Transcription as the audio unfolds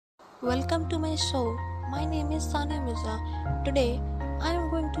Welcome to my show. My name is Sania Mirza. Today I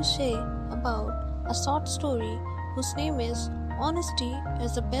am going to share about a short story whose name is Honesty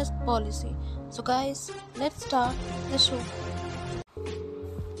is the Best Policy. So, guys, let's start the show.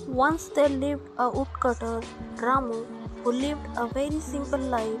 Once there lived a woodcutter, Ramu, who lived a very simple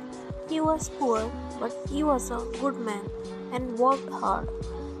life. He was poor, but he was a good man and worked hard.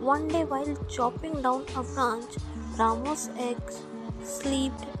 One day, while chopping down a branch, Ramu's axe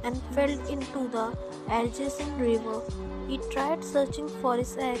slipped and fell into the adjacent river. He tried searching for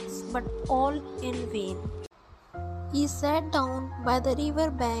his axe, but all in vain. He sat down by the river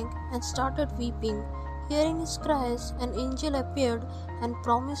bank and started weeping. Hearing his cries, an angel appeared and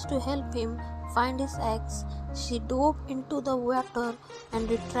promised to help him find his axe. She dove into the water and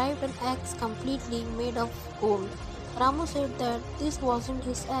retrieved an axe completely made of gold. Ramu said that this wasn't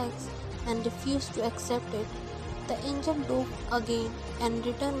his axe and refused to accept it. The angel dove again and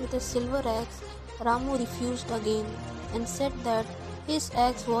returned with a silver axe. Ramu refused again and said that his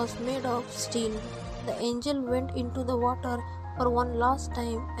axe was made of steel. The angel went into the water for one last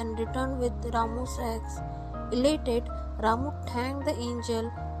time and returned with Ramu's axe. Elated, Ramu thanked the angel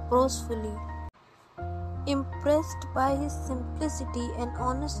profusely. Impressed by his simplicity and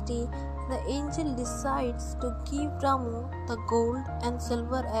honesty, the angel decides to give Ramu the gold and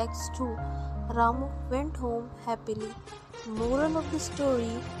silver axe too. Ramu went home happily. Moral of the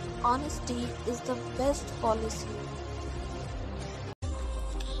story: honesty is the best policy.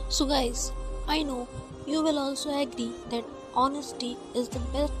 So guys, I know you will also agree that honesty is the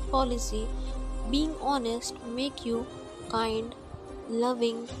best policy. Being honest make you kind,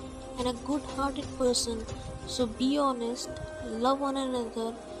 loving, and a good-hearted person. So be honest, love one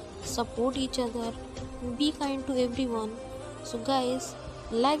another, support each other, and be kind to everyone. So guys,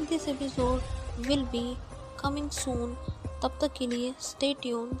 like this episode will be coming soon. तब तक के लिए stay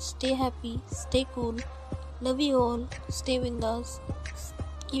tuned, stay happy, stay cool. Love you all. Stay with us.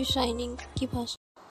 Keep shining. Keep hustling.